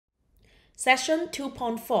Section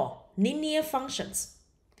 2.4, Linear Functions.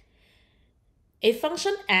 A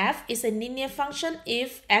function f is a linear function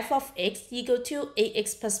if f of x equal to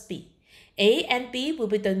ax plus b. A and b will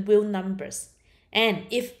be the real numbers. And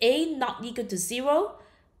if a not equal to 0,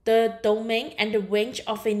 the domain and the range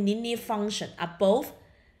of a linear function are both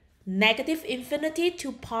negative infinity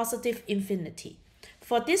to positive infinity.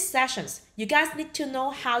 For these sessions, you guys need to know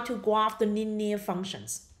how to graph the linear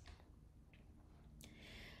functions.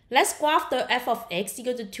 Let's graph the f of x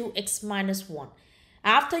equal to 2x minus 1.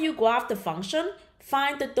 After you graph the function,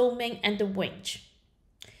 find the domain and the range.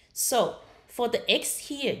 So, for the x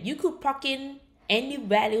here, you could plug in any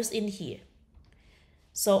values in here.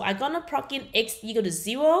 So, I'm gonna plug in x equal to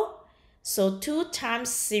 0. So, 2 times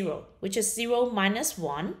 0, which is 0 minus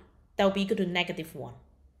 1, that will be equal to negative 1.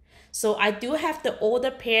 So, I do have the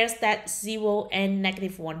order pairs that 0 and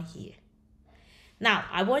negative 1 here. Now,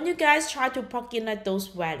 I want you guys try to plug in those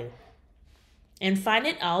values and find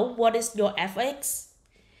it out what is your fx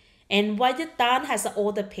and write it down as the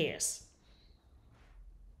order pairs.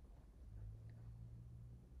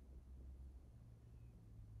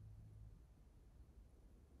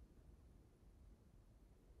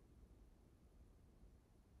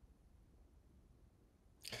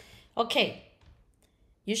 Okay,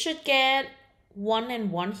 you should get 1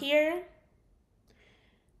 and 1 here,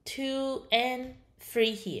 2 and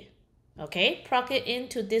 3 here. Okay, plug it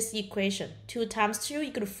into this equation. 2 times 2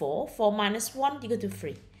 equal to 4. 4 minus 1 equal to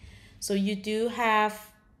 3. So you do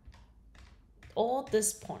have all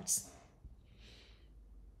these points.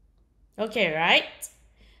 Okay, right?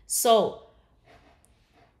 So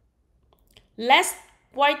let's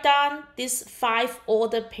write down these 5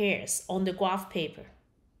 order pairs on the graph paper.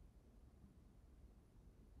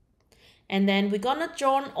 And then we're gonna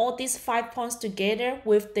join all these 5 points together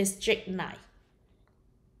with this straight line.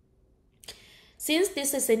 Since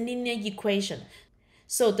this is a linear equation,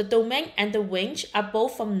 so the domain and the range are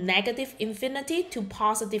both from negative infinity to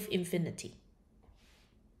positive infinity.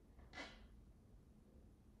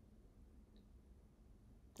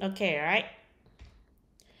 Okay, right?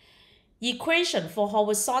 Equation for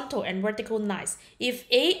horizontal and vertical lines. If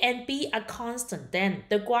a and b are constant, then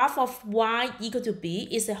the graph of y equal to b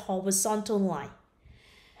is a horizontal line.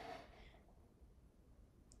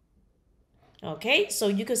 Okay, so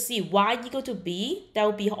you can see y equal to b, that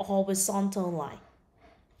will be a horizontal line.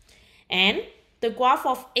 And the graph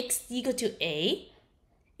of x equal to a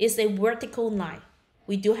is a vertical line.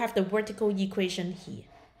 We do have the vertical equation here.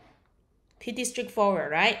 Pretty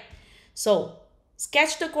straightforward, right? So,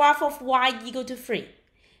 sketch the graph of y equal to 3.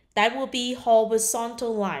 That will be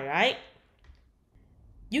horizontal line, right?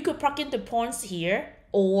 You could plug in the points here,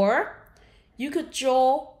 or you could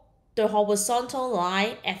draw the horizontal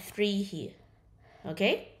line at 3 here.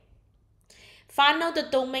 Okay? Find out the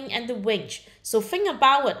domain and the range. So think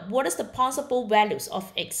about it. What is the possible values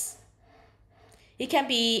of x? It can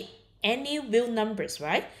be any real numbers,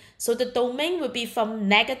 right? So the domain will be from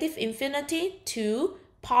negative infinity to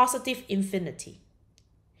positive infinity.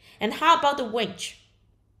 And how about the range?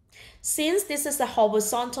 Since this is a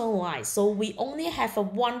horizontal line, so we only have a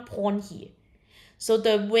 1 point here. So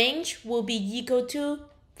the range will be equal to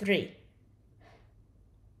 3.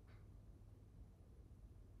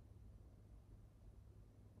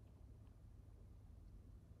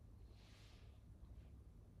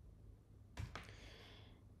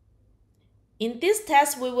 In this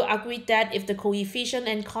test, we will agree that if the coefficient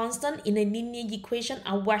and constant in a linear equation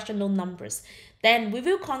are rational numbers, then we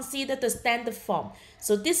will consider the standard form.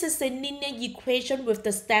 So this is a linear equation with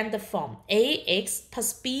the standard form, ax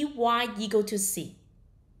plus by equal to c.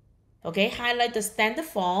 Okay, highlight the standard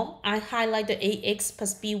form. I highlight the ax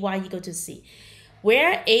plus by equal to c.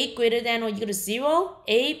 Where a greater than or equal to 0,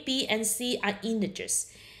 a, b, and c are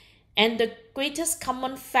integers. And the greatest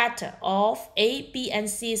common factor of a, b, and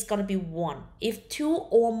c is going to be 1. If 2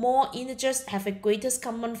 or more integers have a greatest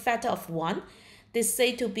common factor of 1, they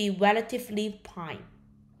say to be relatively prime.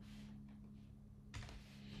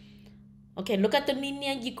 Okay, look at the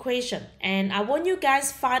linear equation. And I want you guys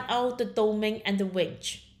to find out the domain and the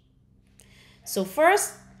range. So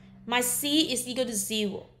first, my c is equal to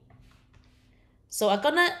 0. So I'm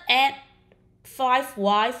going to add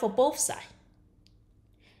 5y for both sides.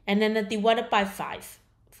 And then divided by 5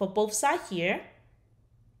 for both sides here.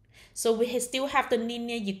 So we still have the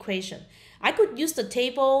linear equation. I could use the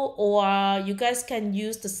table, or you guys can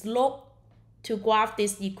use the slope to graph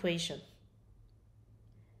this equation.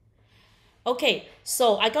 Okay,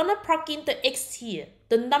 so I'm gonna plug in the x here.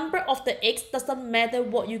 The number of the x doesn't matter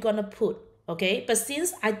what you're gonna put. Okay, but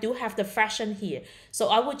since I do have the fraction here, so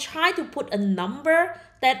I will try to put a number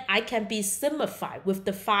that I can be simplified with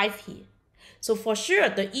the 5 here. So for sure,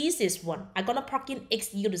 the easiest one, I'm gonna plug in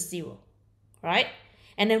x equal to 0, right?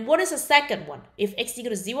 And then what is the second one? If x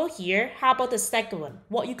equal to 0 here, how about the second one?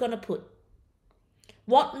 What you gonna put?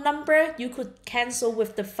 What number you could cancel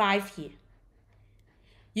with the 5 here?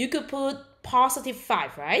 You could put positive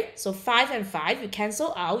 5, right? So 5 and 5, you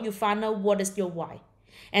cancel out, you find out what is your y.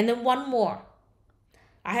 And then one more.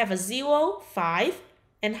 I have a 0, 5,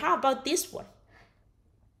 and how about this one?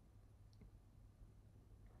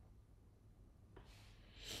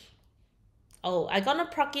 Oh, I'm gonna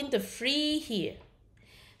plug in the 3 here.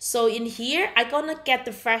 So in here, I'm gonna get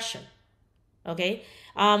the fraction. Okay.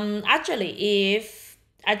 Actually, if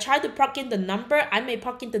I try to plug in the number, I may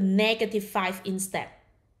plug in the negative 5 instead.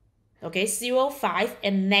 Okay, 0, 5,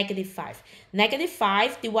 and negative 5. Negative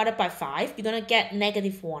 5 divided by 5, you're gonna get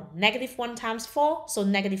negative 1. Negative 1 times 4, so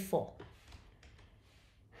negative 4.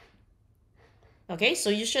 Okay, so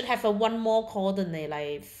you should have a one more coordinate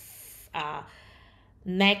like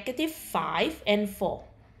negative 5 and 4.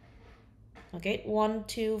 Okay, 1,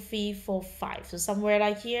 2, 3, 4, 5. So somewhere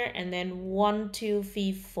like here, and then 1, 2,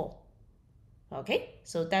 3, 4. Okay,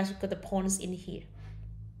 so that's got the points in here.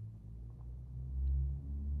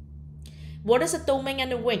 What is the domain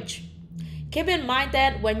and the range? Keep in mind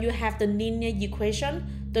that when you have the linear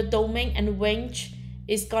equation, the domain and range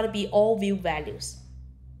is going to be all real values.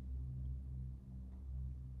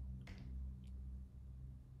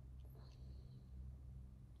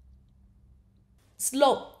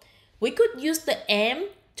 Slope. We could use the m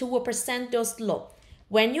to represent your slope.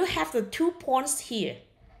 When you have the 2 points here,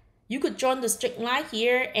 you could join the straight line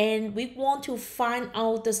here and we want to find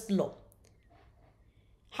out the slope.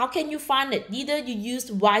 How can you find it? Either you use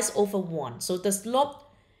y over 1. So the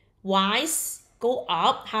slope y's go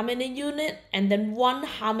up how many unit and then 1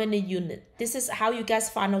 how many unit. This is how you guys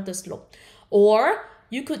find out the slope. Or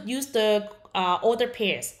you could use the order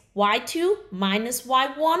pairs. y2 minus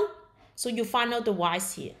y1. So you find out the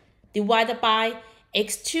y's here. Divided by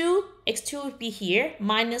x2. x2 would be here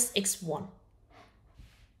minus x1.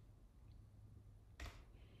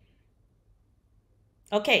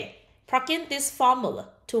 Okay, plug in this formula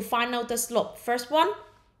to find out the slope. First one,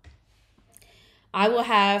 I will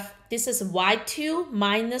have, this is y2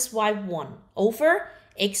 minus y1 over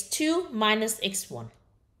x2 minus x1.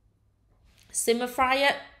 Simplify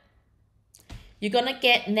it, you're gonna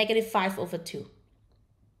get negative 5 over 2.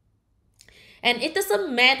 And it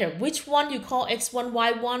doesn't matter which one you call x1,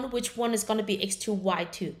 y1, which one is gonna be x2,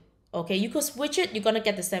 y2. Okay, you could switch it, you're gonna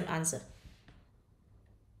get the same answer.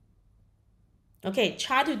 Okay,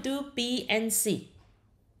 try to do B and C.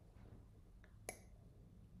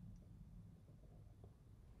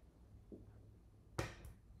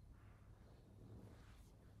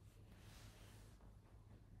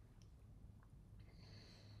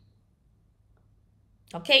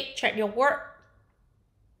 Okay, check your work.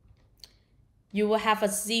 You will have a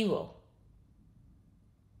 0.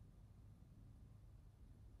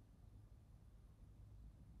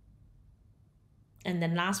 And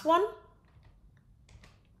then last one.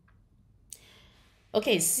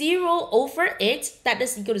 Okay, 0 over 8, that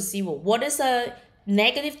is equal to 0. What is a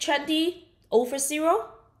negative 20 over 0?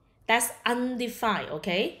 That's undefined,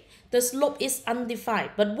 okay? The slope is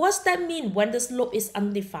undefined. But what's that mean when the slope is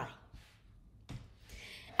undefined?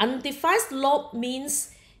 Undefined slope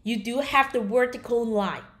means you do have the vertical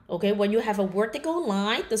line. Okay, when you have a vertical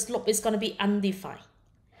line, the slope is going to be undefined.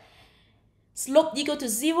 Slope equal to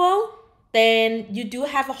 0, then you do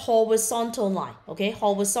have a horizontal line. Okay,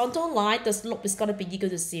 horizontal line, the slope is going to be equal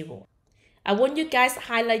to 0. I want you guys to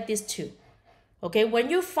highlight this too. Okay, when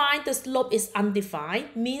you find the slope is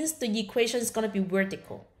undefined, means the equation is going to be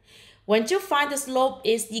vertical. When you find the slope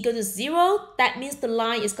is equal to 0, that means the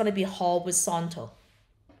line is going to be horizontal.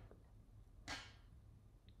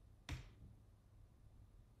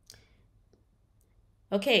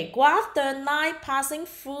 Okay, graph the line passing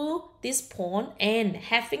through this point and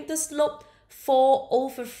having the slope 4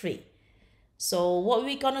 over 3. So what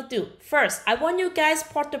we're gonna do? First, I want you guys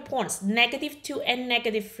plot the points negative 2 and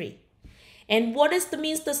negative 3. And what is the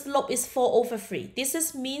means the slope is 4 over 3? This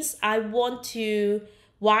is means I want to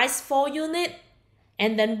y 4 unit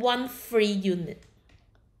and then 1 3 unit.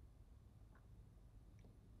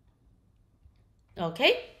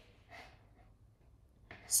 Okay.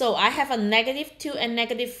 So I have a negative 2 and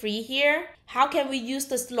negative 3 here. How can we use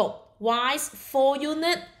the slope? Y is 4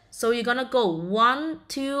 unit. So you're gonna go 1,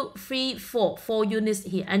 2, 3, 4. 4 units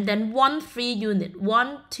here. And then 1, 3 unit.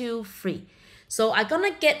 1, 2, 3. So I'm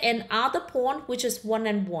gonna get another point which is 1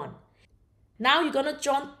 and 1. Now you're gonna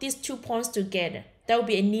join these 2 points together. That will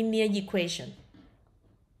be a linear equation.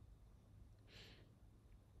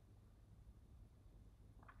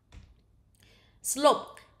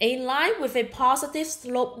 Slope, a line with a positive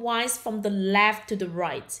slope y from the left to the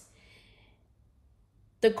right.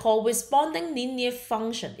 The corresponding linear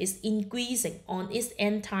function is increasing on its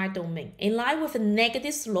entire domain. A line with a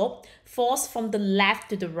negative slope falls from the left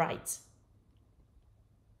to the right.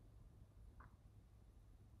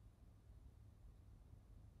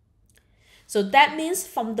 So that means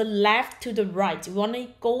from the left to the right, when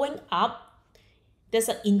it's going up, there's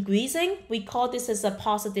an increasing, we call this as a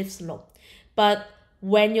positive slope. But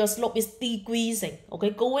when your slope is decreasing, okay,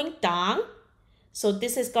 going down, so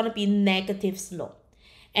this is going to be negative slope.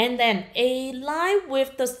 And then a line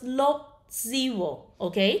with the slope 0,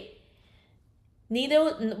 okay,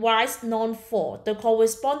 neither wise nor fall. The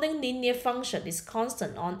corresponding linear function is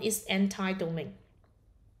constant on its entire domain.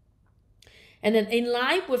 And then in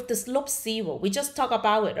line with the slope 0, we just talked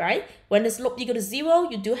about it, right? When the slope equal to 0,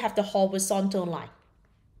 you do have the horizontal line.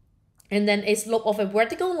 And then a slope of a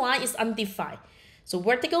vertical line is undefined. So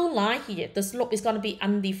vertical line here, the slope is going to be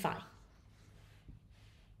undefined.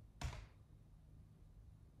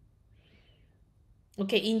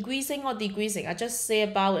 Okay, increasing or decreasing, I just say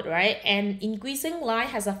about it, right? And increasing line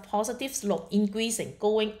has a positive slope, increasing,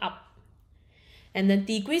 going up. And then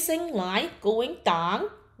decreasing line, going down,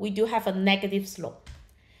 we do have a negative slope.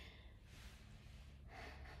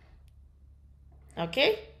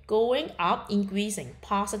 Okay, going up, increasing,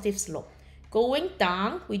 positive slope. Going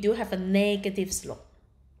down, we do have a negative slope.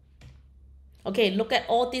 Okay, look at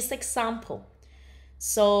all these examples.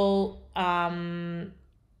 So,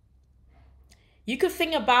 you could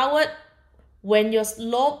think about it, when your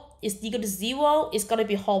slope is equal to 0, it's going to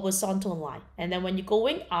be horizontal line. And then when you're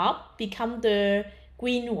going up, become the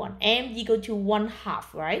green one, m equal to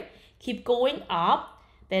 1/2, right? Keep going up,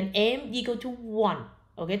 then m equal to 1.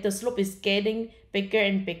 Okay, the slope is getting bigger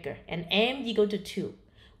and bigger, and m equal to 2.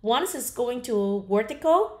 Once it's going to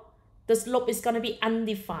vertical, the slope is going to be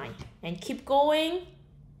undefined. And keep going.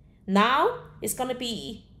 Now, it's going to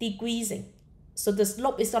be decreasing. So the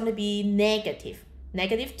slope is going to be negative.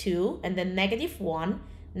 Negative 2, and then negative 1,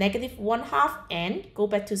 negative 1/2, and go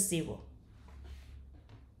back to 0.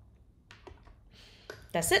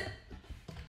 That's it.